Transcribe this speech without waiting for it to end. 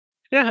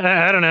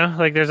Yeah, I don't know.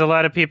 Like, there's a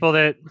lot of people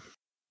that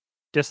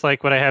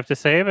dislike what I have to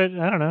say, but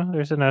I don't know.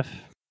 There's enough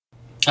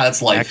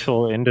That's life.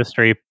 actual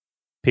industry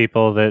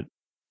people that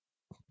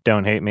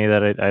don't hate me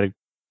that I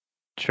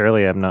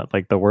surely I'm not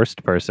like the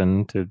worst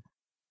person to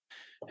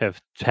have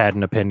had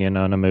an opinion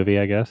on a movie,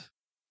 I guess.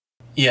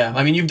 Yeah,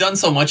 I mean, you've done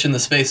so much in the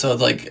space, so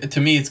like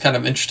to me, it's kind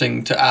of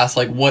interesting to ask,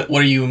 like, what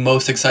are you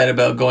most excited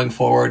about going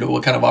forward?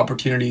 What kind of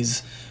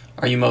opportunities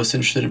are you most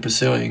interested in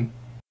pursuing?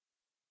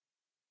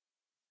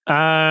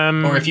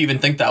 Or if you even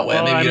think that way,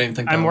 Well, maybe you don't even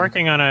think that I'm way.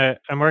 working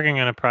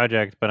on a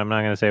project, but I'm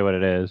not going to say what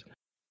it is.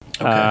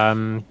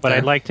 Okay. But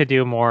I'd like to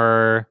do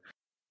more.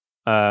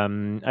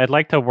 I'd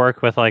like to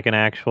work with like an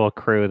actual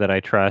crew that I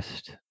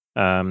trust,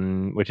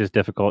 which is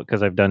difficult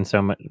because I've done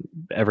so much.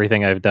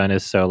 Everything I've done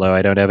is solo.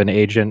 I don't have an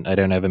agent. I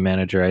don't have a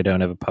manager. I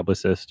don't have a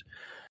publicist.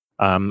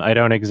 I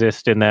don't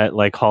exist in that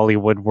like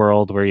Hollywood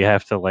world where you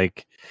have to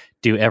like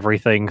do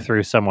everything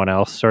through someone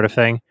else, sort of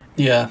thing.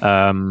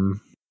 Yeah.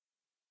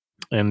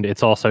 And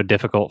it's also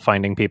difficult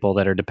finding people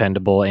that are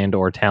dependable and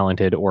or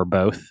talented or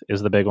both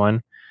is the big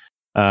one.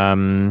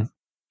 And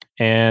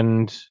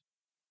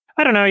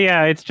I don't know.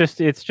 Yeah, it's just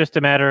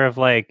a matter of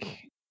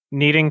like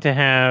needing to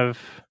have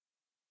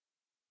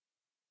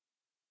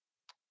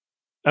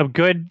a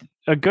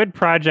good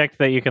project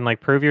that you can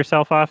like prove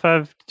yourself off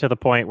of to the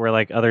point where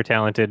like other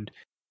talented,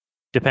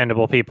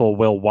 dependable people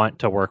will want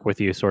to work with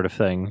you, sort of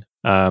thing.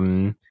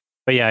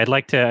 But yeah, I'd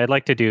like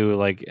to do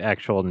like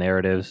actual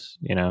narratives.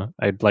 You know,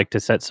 I'd like to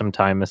set some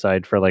time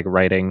aside for like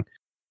writing,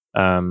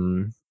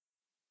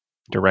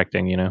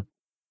 directing. You know.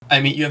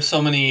 I mean, you have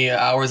so many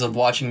hours of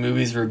watching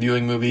movies,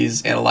 reviewing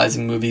movies,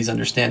 analyzing movies,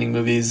 understanding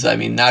movies. I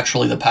mean,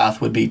 naturally, the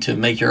path would be to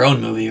make your own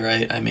movie,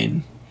 right? I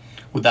mean,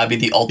 would that be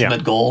the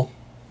ultimate goal?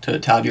 To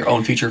have your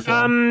own feature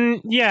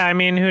film? Yeah, I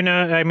mean, who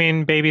knows? I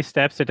mean, baby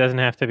steps. It doesn't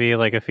have to be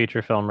like a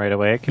feature film right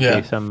away. It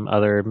could be some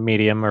other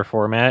medium or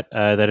format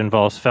that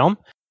involves film.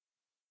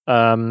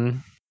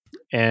 And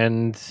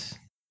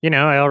you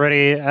know, I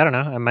don't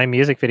know, my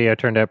music video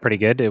turned out pretty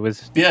good. It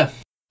was the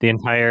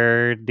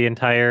entire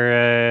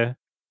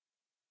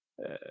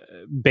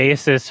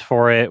basis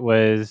for it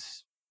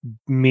was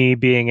me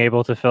being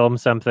able to film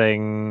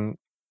something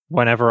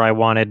whenever I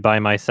wanted by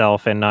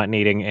myself and not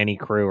needing any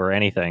crew or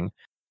anything.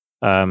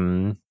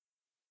 Right?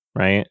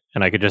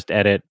 And I could just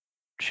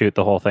shoot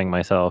the whole thing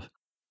myself.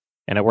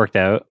 And it worked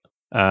out.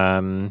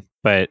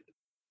 But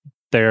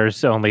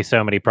there's only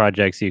so many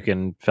projects you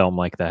can film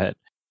like that.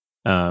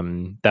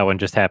 That one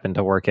just happened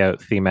to work out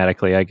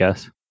thematically, I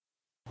guess.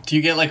 Do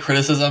you get like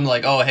criticism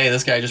like, oh, hey,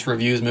 this guy just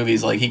reviews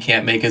movies, like he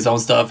can't make his own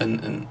stuff,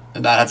 and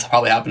that's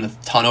probably happened a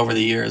ton over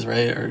the years,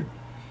 right? Or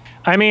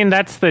I mean,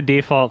 that's the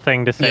default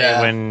thing to say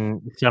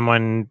when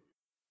someone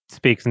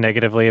speaks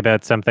negatively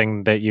about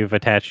something that you've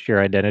attached your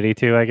identity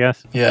to, I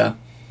guess. Yeah.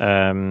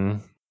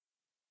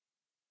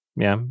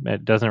 Yeah,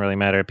 it doesn't really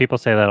matter. People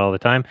say that all the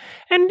time.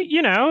 And,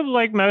 you know,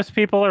 like most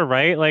people are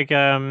right. Like,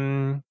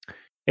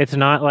 it's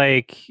not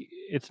like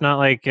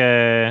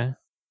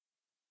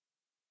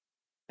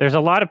there's a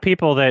lot of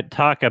people that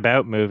talk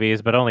about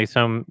movies, but only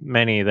so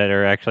many that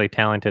are actually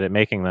talented at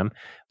making them.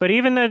 But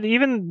even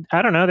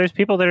I don't know, there's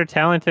people that are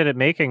talented at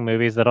making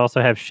movies that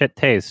also have shit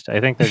taste.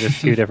 I think they're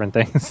just two different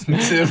things.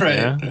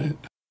 Right.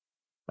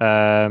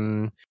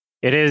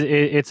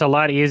 It's a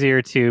lot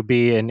easier to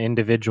be an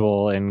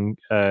individual and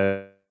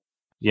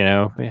you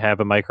know, have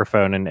a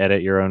microphone and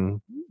edit your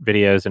own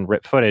videos and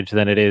rip footage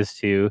than it is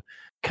to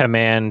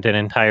command an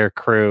entire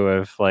crew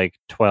of like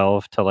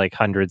 12 to like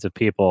hundreds of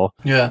people.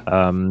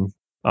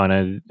 On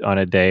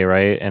a day,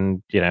 right?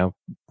 And you know,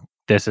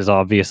 this is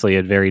obviously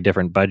a very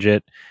different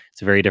budget.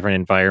 It's a very different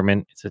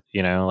environment. It's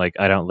you know, like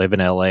I don't live in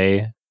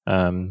LA.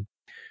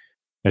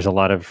 There's a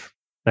lot of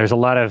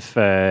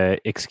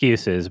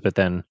excuses, but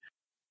then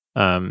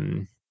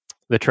the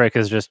trick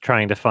is just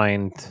trying to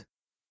find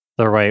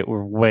the right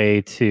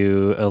way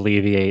to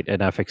alleviate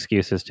enough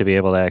excuses to be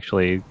able to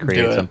actually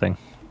create something.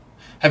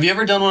 Have you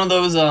ever done one of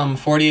those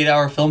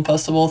 48-hour film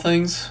festival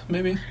things,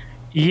 maybe?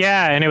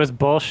 Yeah, and it was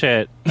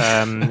bullshit.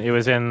 It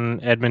was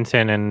in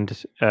Edmonton, and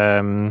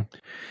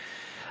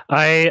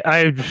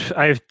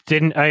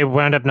I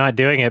wound up not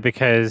doing it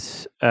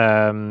because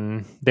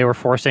they were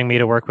forcing me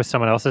to work with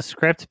someone else's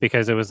script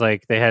because it was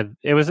like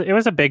it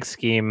was a big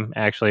scheme.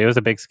 Actually, it was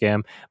a big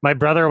scam. My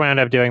brother wound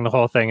up doing the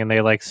whole thing, and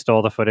they like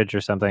stole the footage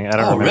or something. I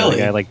don't remember. Really?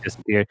 The guy like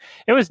disappeared.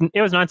 It was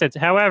nonsense.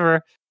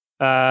 However,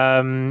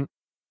 there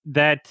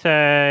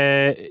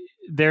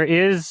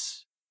is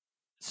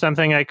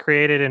something I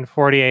created in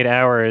 48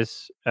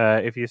 hours.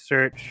 If you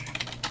search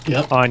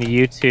on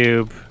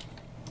YouTube.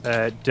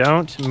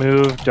 Don't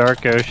Move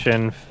Dark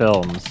Ocean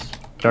Films.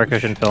 Dark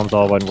Ocean Films,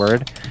 all one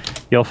word.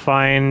 You'll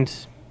find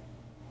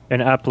an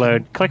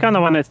upload. Click on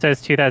the one that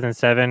says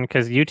 2007,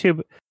 because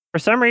YouTube, for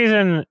some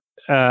reason,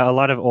 a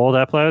lot of old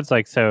uploads,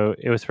 like, so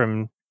it was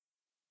from,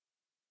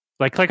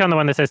 like, click on the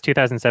one that says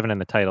 2007 in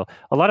the title.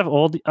 A lot of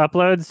old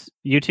uploads,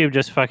 YouTube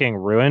just fucking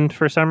ruined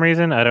for some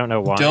reason. I don't know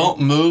why. Don't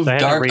Move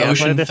Dark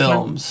Ocean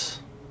Films.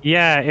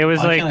 Yeah, it was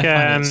like...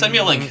 Send me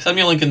a link. Send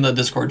me a link in the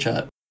Discord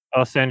chat.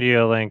 I'll send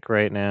you a link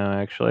right now,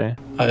 actually.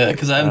 Oh, yeah,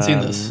 because I haven't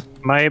seen this.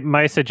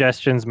 My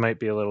suggestions might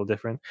be a little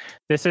different.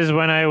 This is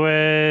when I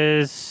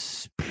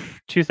was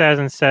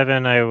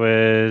 2007. I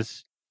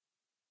was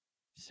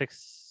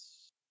 6.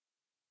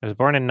 I was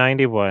born in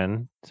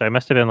 91, so I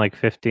must have been like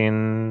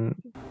 15.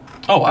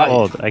 Oh, wow. How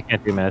old? I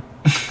can't do math.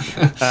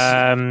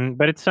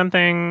 But it's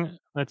something.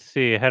 Let's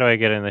see. How do I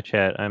get in the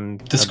chat? I'm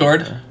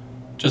Discord.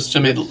 Just to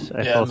make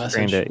I full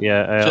screened it.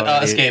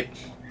 Yeah. Escape.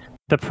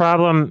 The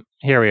problem.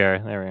 Here we are.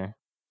 There we are.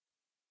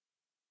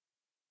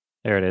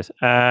 There it is.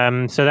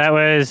 So that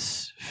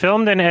was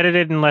filmed and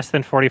edited in less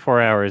than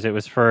 44 hours. It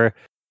was for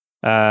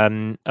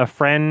a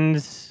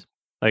friend's,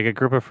 like a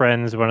group of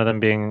friends, one of them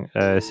being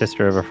a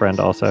sister of a friend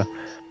also.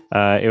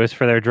 It was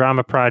for their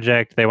drama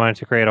project. They wanted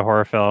to create a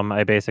horror film.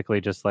 I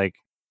basically just like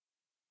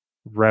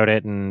wrote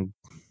it, and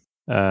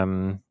I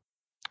don't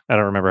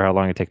remember how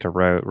long it took to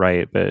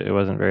write, but it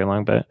wasn't very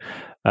long. But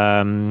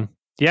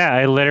yeah,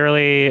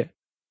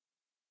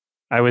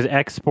 I was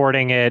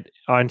exporting it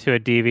onto a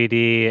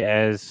DVD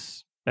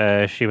as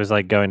she was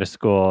like going to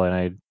school, and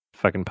I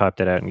fucking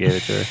popped it out and gave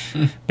it to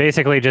her.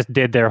 Basically just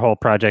did their whole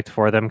project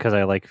for them because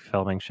I like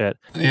filming shit.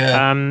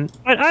 Yeah.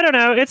 But I don't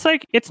know. It's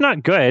like, it's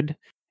not good.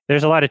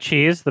 There's a lot of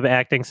cheese. The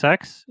acting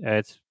sucks.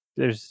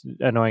 There's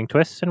annoying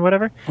twists and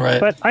whatever. Right.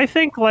 But I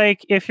think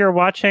like if you're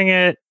watching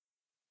it,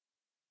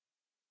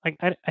 like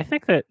I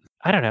think that,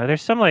 I don't know,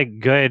 there's some like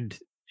good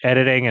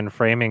editing and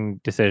framing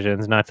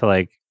decisions, not to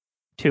like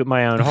toot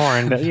my own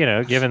horn, but you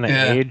know, given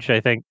the age, I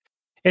think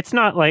it's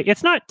not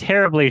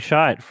terribly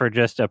shot for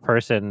just a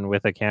person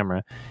with a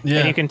camera. Yeah.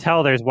 And you can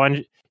tell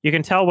you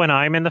can tell when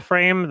I'm in the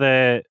frame,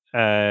 the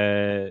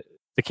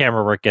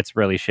camera work gets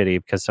really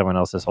shitty because someone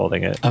else is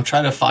holding it. I'm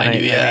trying to find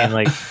you. Yeah. I mean,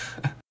 like,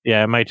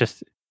 yeah, it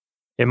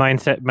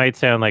might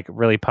sound like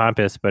really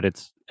pompous, but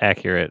it's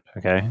accurate.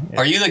 Okay.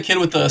 Are you the kid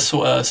with the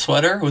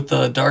sweater, with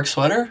the dark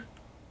sweater?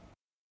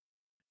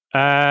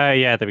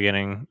 Yeah, at the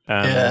beginning.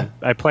 Yeah.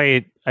 I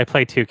play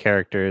 2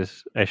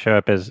 characters. I show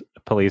up as a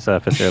police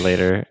officer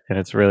later, and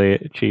it's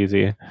really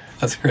cheesy.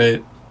 That's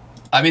great.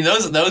 I mean,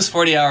 those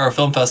 40-hour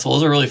film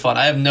festivals are really fun.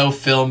 I have no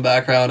film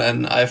background,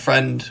 and I have a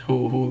friend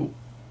who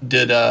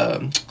did.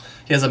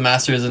 He has a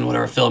master's in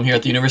whatever film here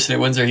at the University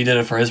of Windsor. He did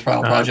it for his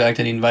final project,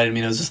 and he invited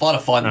me. And it was just a lot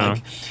of fun.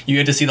 Like, you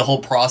get to see the whole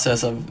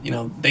process of, you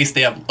know, they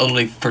stay up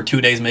literally for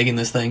 2 days making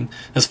this thing.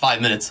 It's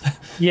 5 minutes.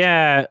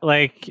 Yeah,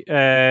 like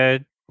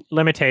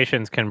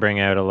limitations can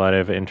bring out a lot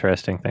of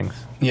interesting things.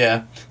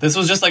 Yeah, this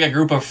was just like a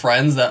group of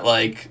friends that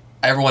like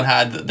everyone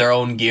had their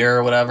own gear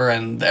or whatever,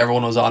 and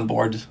everyone was on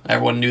board.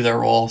 Everyone knew their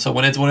role. So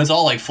when it's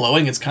all like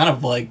flowing, it's kind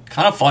of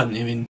fun. I mean,